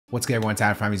What's good, everyone?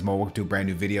 Time for more. Welcome to a brand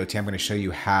new video. Today I'm going to show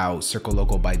you how CIRCO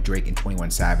LOCO by Drake and 21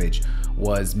 Savage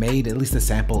was made, at least the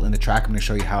sample in the track. I'm going to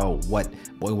show you what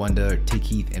Boy Wonder, Tay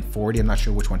Keith, and 40. I'm not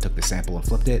sure which one took the sample and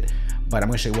flipped it, but I'm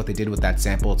going to show you what they did with that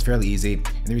sample. It's fairly easy,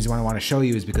 and the reason why I want to show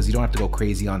you is because you don't have to go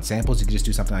crazy on samples. You can just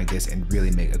do something like this and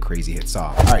really make a crazy hit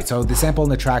song. All right, so the sample in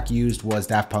the track used was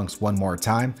Daft Punk's One More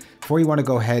Time. Before you want to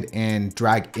go ahead and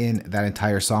drag in that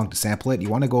entire song to sample it, you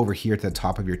want to go over here to the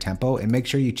top of your tempo and make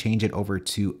sure you change it over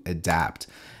to adapt.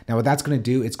 Now what that's going to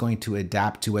do, it's going to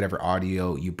adapt to whatever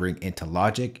audio you bring into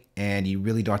Logic, and you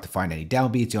really don't have to find any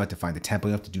downbeats, you don't have to find the tempo,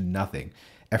 you don't have to do nothing.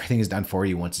 Everything is done for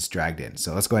you once it's dragged in.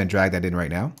 So let's go ahead and drag that in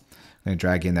right now. I'm going to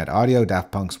drag in that audio,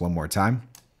 Daft Punk's One More Time.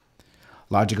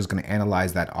 Logic is going to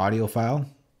analyze that audio file.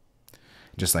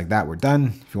 Just like that, we're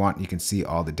done. If you want, you can see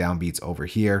all the downbeats over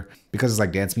here. Because it's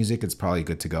like dance music, it's probably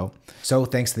good to go. So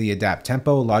thanks to the adapt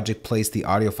tempo, Logic placed the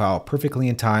audio file perfectly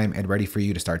in time and ready for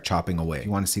you to start chopping away. If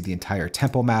you want to see the entire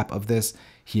tempo map of this,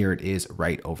 here it is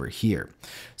right over here.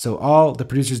 So all the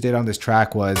producers did on this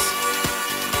track was...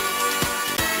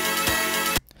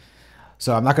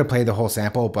 So I'm not going to play the whole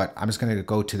sample, but I'm just going to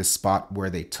go to the spot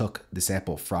where they took the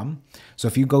sample from. So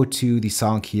if you go to the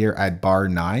song here at bar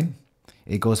 9,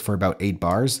 it goes for about 8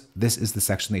 bars. This is the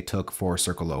section they took for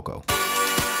CIRCO LOCO.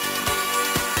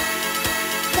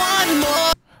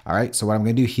 All right, so what I'm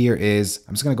going to do here is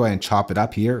I'm just going to go ahead and chop it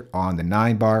up here on the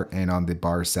 9 bar and on the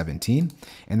bar 17.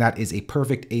 And that is a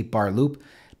perfect 8-bar loop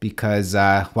because,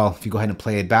 well, if you go ahead and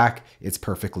play it back, it's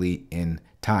perfectly in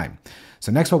time.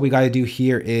 So next what we got to do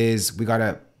here is we got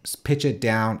to pitch it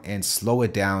down and slow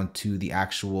it down to the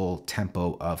actual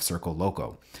tempo of CIRCO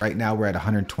LOCO. Right now we're at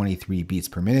 123 beats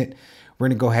per minute. We're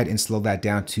going to go ahead and slow that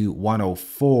down to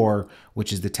 104,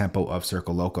 which is the tempo of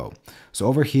CIRCO LOCO. So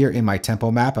over here in my tempo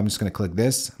map, I'm just going to click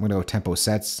this. I'm going to go tempo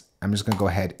sets. I'm just going to go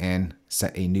ahead and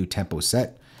set a new tempo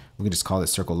set. We can just call it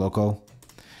CIRCO LOCO.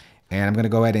 And I'm going to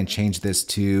go ahead and change this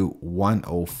to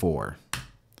 104.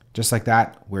 Just like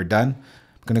that, we're done.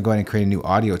 I'm going to go ahead and create a new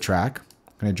audio track.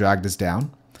 I'm going to drag this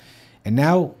down. And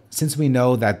now, since we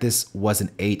know that this was an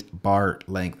 8-bar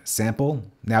length sample,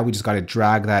 now we just got to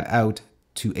drag that out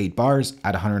to 8 bars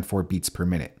at 104 beats per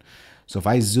minute. So if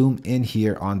I zoom in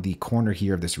here on the corner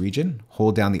here of this region,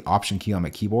 hold down the Option key on my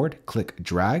keyboard, click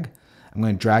drag. I'm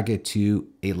going to drag it to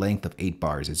a length of 8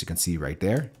 bars, as you can see right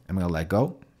there. I'm going to let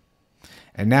go.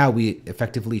 And now we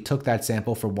effectively took that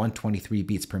sample for 123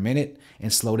 beats per minute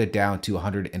and slowed it down to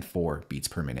 104 beats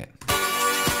per minute.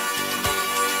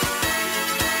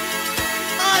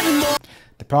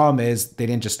 The problem is they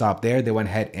didn't just stop there. They went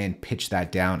ahead and pitched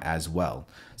that down as well.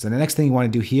 So the next thing you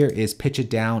want to do here is pitch it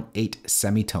down 8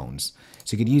 semitones.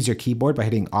 So you can use your keyboard by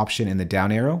hitting Option and the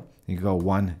down arrow. You can go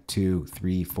 1, 2,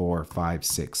 3, 4, 5,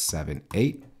 6, 7,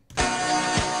 8.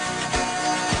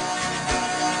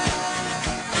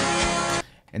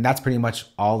 And that's pretty much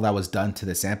all that was done to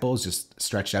the samples, just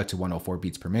stretched out to 104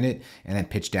 beats per minute and then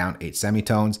pitch down 8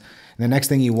 semitones. And the next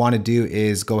thing you want to do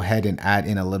is go ahead and add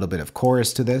in a little bit of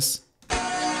chorus to this,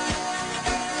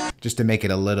 just to make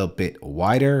it a little bit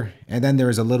wider. And then there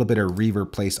is a little bit of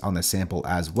reverb placed on the sample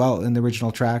as well in the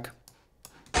original track.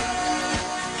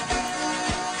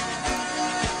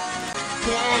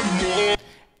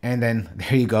 And then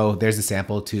there you go. There's the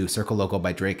sample to CIRCO LOCO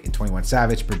by Drake and 21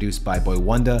 Savage, produced by Boy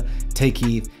Wonder, Tay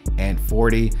Keith, and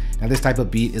 40. Now this type of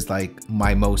beat is like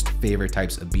my most favorite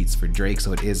types of beats for Drake,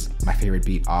 so it is my favorite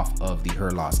beat off of the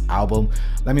Her Loss album.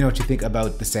 Let me know what you think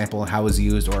about the sample and how it was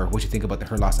used, or what you think about the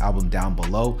Her Loss album down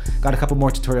below. Got a couple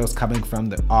more tutorials coming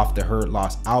from off the Her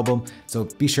Loss album, so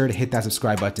be sure to hit that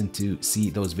subscribe button to see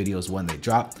those videos when they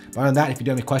drop. But other than that, if you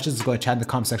do have any questions, go ahead and chat in the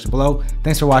comment section below.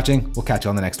 Thanks for watching. We'll catch you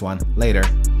on the next one. Later.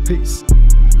 Peace.